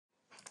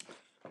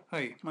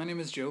Hi, my name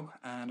is Joe,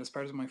 and as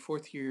part of my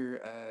fourth year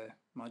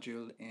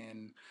module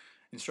in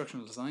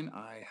instructional design,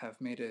 I have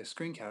made a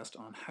screencast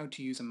on how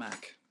to use a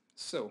Mac.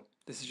 So,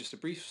 this is just a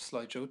brief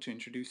slideshow to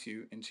introduce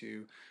you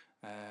into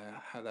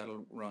how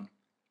that'll run.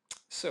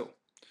 So,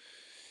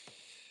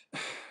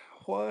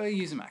 why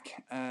use a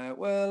Mac?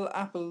 Well,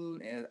 Apple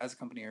as a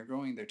company are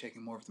growing, they're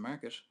taking more of the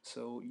market,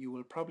 so you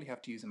will probably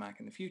have to use a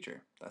Mac in the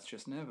future. That's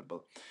just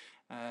inevitable.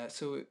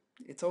 So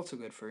it's also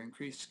good for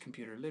increased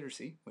computer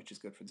literacy, which is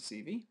good for the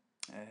CV,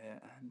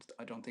 and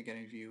I don't think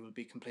any of you will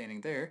be complaining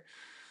there.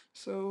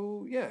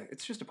 So yeah,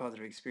 it's just a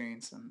positive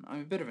experience, and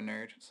I'm a bit of a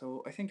nerd,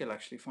 so I think you'll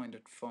actually find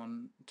it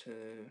fun to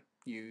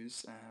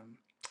use.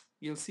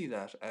 You'll see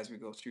that as we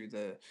go through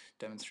the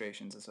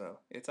demonstrations as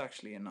well. It's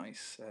actually a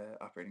nice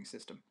operating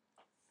system.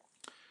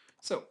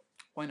 So,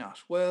 why not?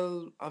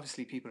 Well,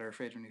 obviously people are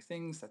afraid of new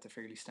things. That's a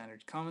fairly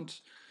standard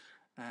comment.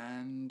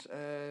 And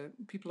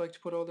people like to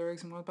put all their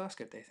eggs in one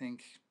basket. They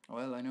think,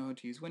 well, I know how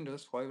to use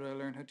Windows. Why would I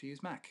learn how to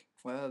use Mac?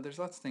 Well, there's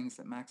lots of things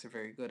that Macs are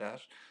very good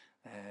at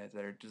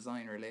that are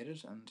design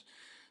related. And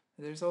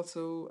there's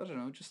also, I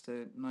don't know, just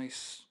a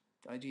nice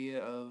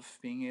idea of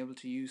being able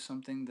to use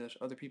something that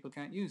other people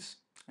can't use.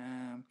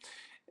 Um,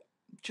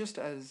 just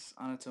as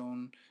on its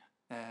own,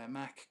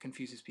 Mac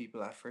confuses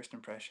people at first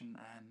impression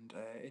and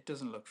it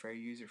doesn't look very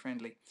user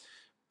friendly.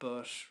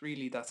 But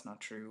really that's not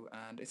true,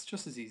 and it's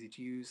just as easy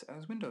to use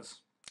as Windows.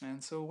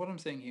 And so what I'm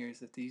saying here is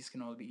that these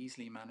can all be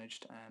easily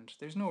managed, and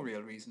there's no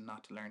real reason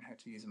not to learn how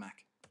to use a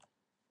Mac.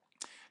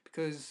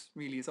 Because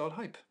really it's all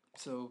hype.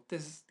 So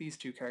these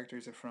two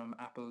characters are from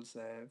Apple's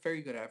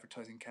very good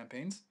advertising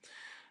campaigns,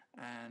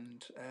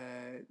 and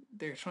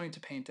they're trying to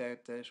paint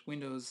out that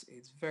Windows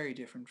is very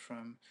different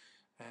from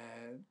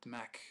the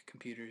Mac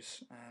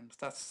computers, and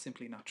that's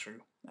simply not true.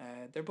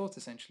 They're both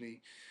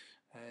essentially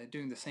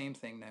doing the same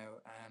thing now,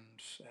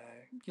 and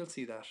you'll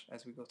see that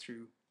as we go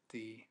through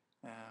the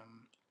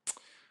um,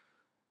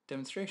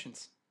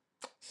 demonstrations.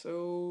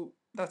 So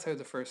that's how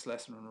the first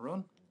lesson will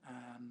run.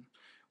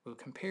 We'll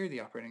compare the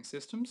operating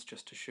systems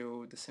just to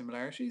show the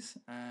similarities,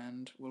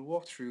 and we'll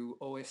walk through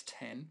OS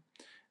X,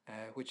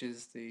 which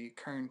is the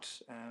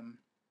current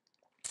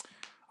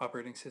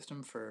operating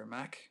system for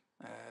Mac.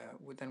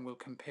 Then we'll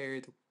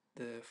compare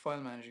the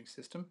file managing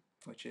system,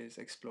 which is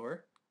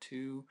Explorer,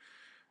 to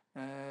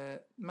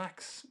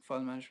Mac's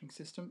file management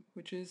system,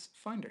 which is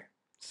Finder.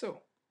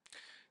 So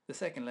the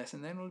second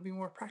lesson then will be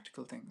more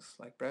practical things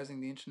like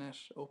browsing the internet,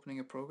 opening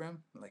a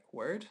program like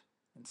Word,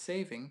 and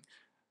saving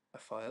a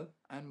file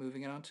and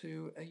moving it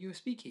onto a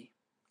USB key.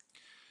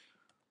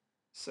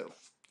 So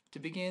to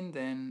begin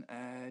then,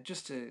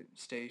 just to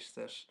state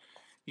that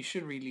you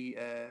should really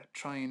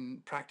try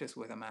and practice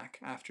with a Mac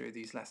after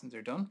these lessons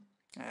are done,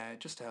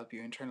 just to help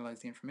you internalize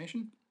the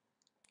information.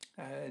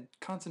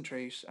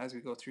 Concentrate as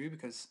we go through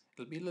because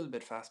it'll be a little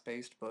bit fast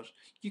paced, but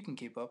you can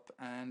keep up,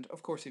 and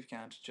of course if you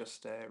can't,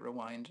 just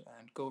rewind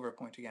and go over a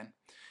point again.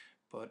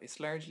 But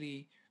it's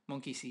largely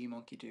monkey see,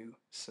 monkey do,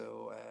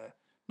 so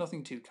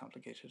nothing too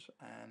complicated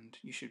and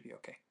you should be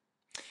okay.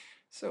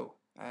 So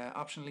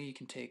optionally you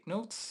can take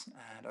notes,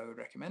 and I would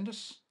recommend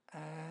it.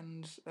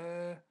 And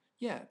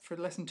yeah, for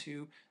lesson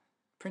 2,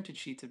 printed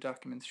sheets of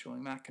documents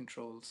showing Mac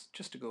controls,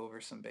 just to go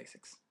over some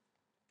basics.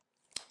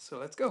 So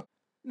let's go.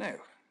 Now,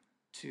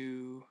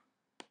 to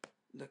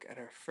look at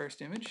our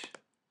first image,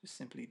 just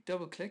simply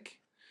double click,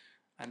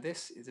 and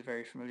this is a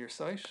very familiar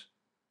site.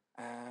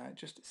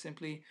 Just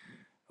simply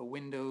a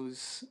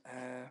Windows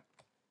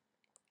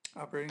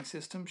operating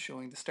system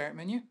showing the start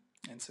menu,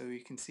 and so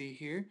you can see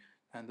here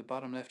on the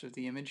bottom left of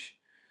the image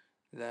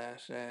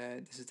that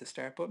this is the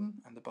start button.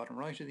 On the bottom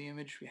right of the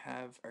image we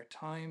have our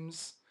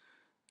times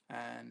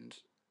and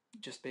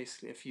just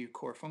basically a few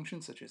core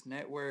functions such as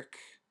network,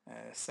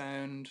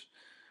 sound,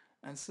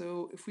 and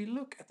so if we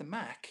look at the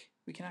Mac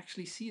we can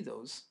actually see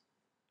those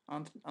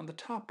on the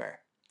top bar,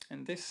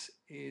 and this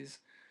is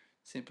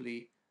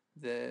simply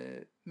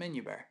the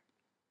menu bar.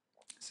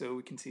 So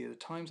we can see the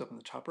times up on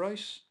the top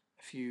right,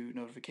 a few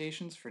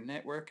notifications for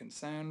network and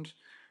sound,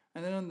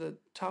 and then on the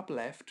top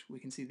left we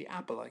can see the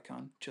Apple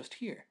icon just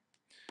here,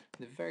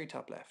 the very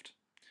top left.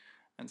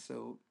 And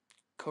so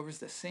covers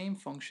the same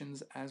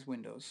functions as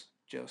Windows,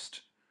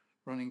 just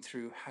running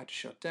through how to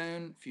shut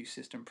down, a few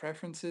system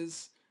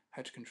preferences,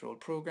 how to control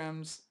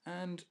programs,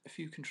 and a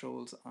few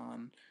controls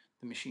on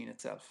the machine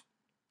itself.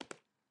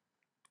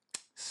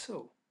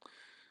 So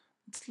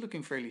it's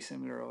looking fairly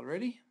similar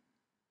already.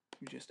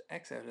 We just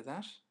X out of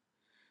that.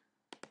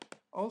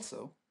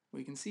 Also,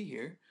 we can see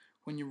here,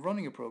 when you're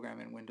running a program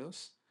in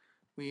Windows,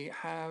 we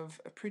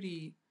have a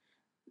pretty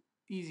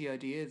easy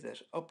idea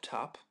that up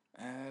top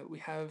we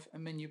have a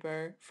menu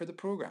bar for the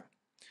program.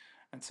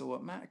 And so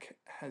what Mac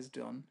has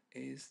done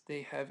is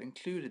they have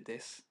included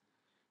this.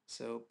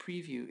 So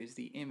preview is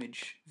the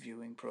image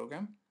viewing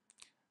program.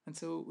 And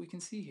so we can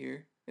see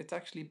here it's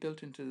actually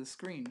built into the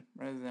screen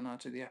rather than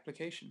onto the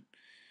application.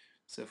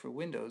 So for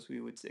Windows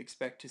we would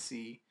expect to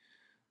see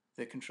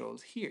the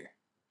controls here,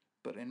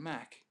 but in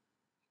Mac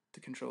the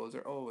controls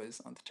are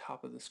always on the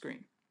top of the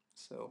screen.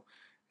 So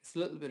it's a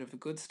little bit of a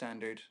good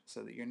standard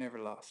so that you're never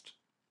lost.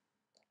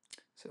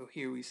 So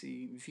here we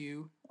see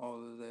View, all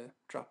of the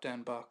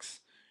drop-down box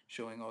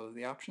showing all of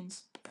the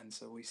options, and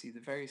so we see the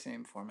very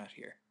same format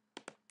here.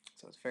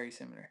 So it's very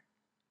similar.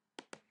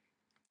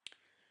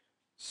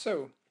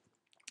 So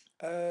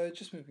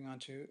just moving on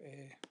to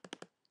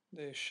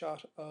the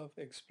shot of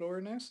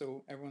Explorer now.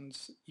 So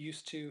everyone's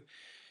used to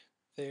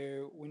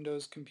their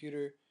Windows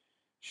computer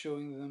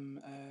showing them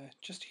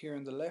just here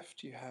on the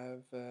left you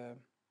have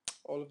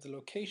all of the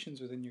locations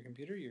within your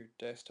computer, your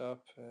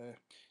desktop,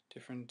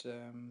 different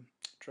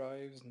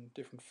drives and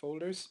different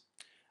folders.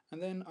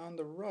 And then on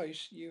the right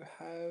you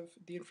have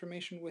the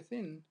information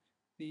within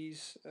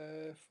these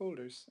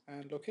folders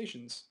and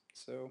locations.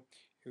 So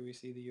here we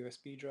see the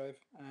USB drive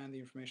and the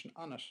information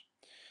on it.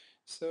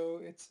 So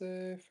it's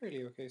a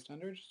fairly okay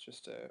standard.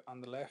 Just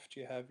on the left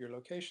you have your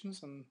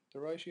locations, on the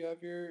right you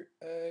have your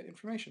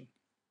information.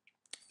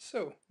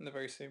 So in the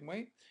very same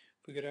way,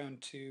 if we go down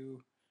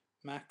to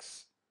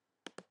Mac's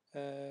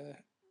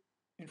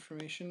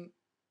information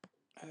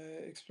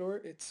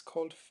Explorer, it's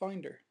called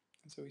Finder,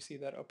 and so we see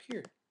that up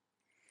here.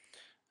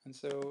 And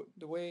so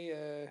the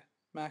way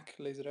Mac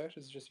lays it out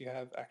is just you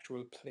have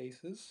actual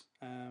places,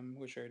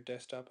 which are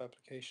desktop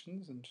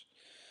applications, and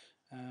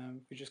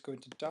if we just go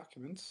into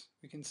Documents,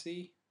 we can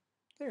see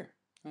there.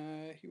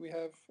 We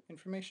have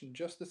information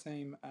just the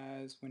same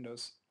as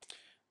Windows.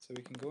 So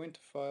we can go into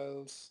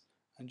Files,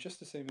 and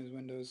just the same as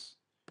Windows,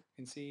 you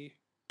can see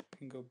we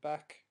can go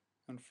back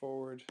and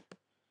forward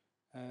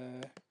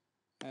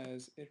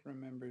as it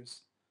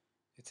remembers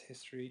its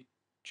history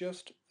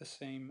just the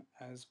same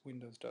as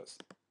Windows does.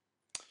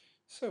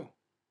 So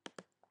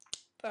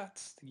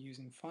that's the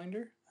using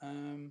Finder.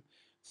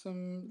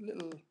 Some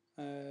little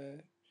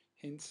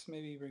hints,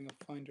 maybe bring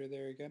up Finder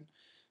there again.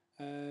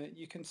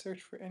 You can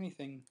search for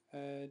anything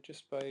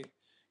just by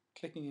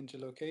clicking into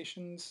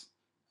locations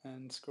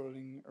and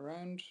scrolling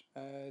around.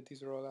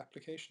 These are all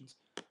applications,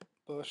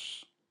 but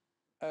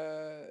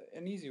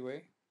an easy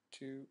way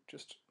to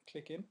just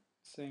click in,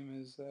 same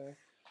as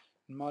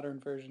modern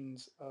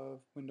versions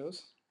of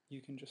Windows,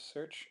 you can just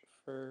search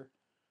for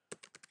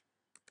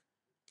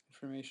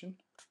information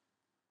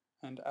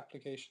and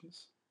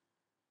applications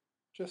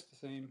just the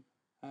same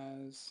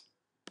as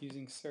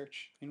using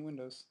search in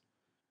Windows.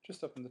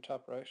 Just up in the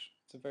top right,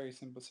 it's a very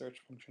simple search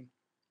function,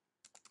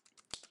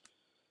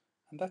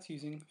 and that's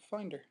using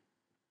Finder.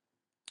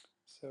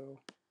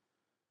 So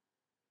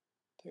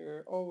there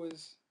are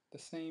always the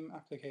same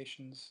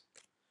applications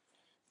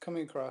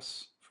coming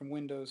across from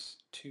Windows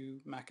to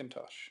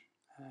Macintosh,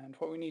 and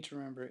what we need to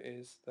remember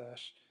is that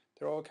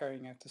they're all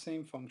carrying out the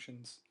same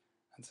functions,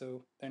 and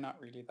so they're not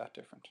really that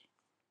different.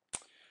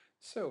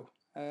 So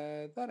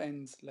that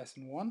ends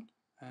lesson 1,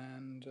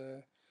 and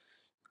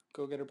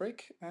go get a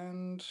break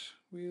and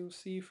we'll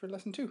see you for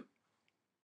lesson 2.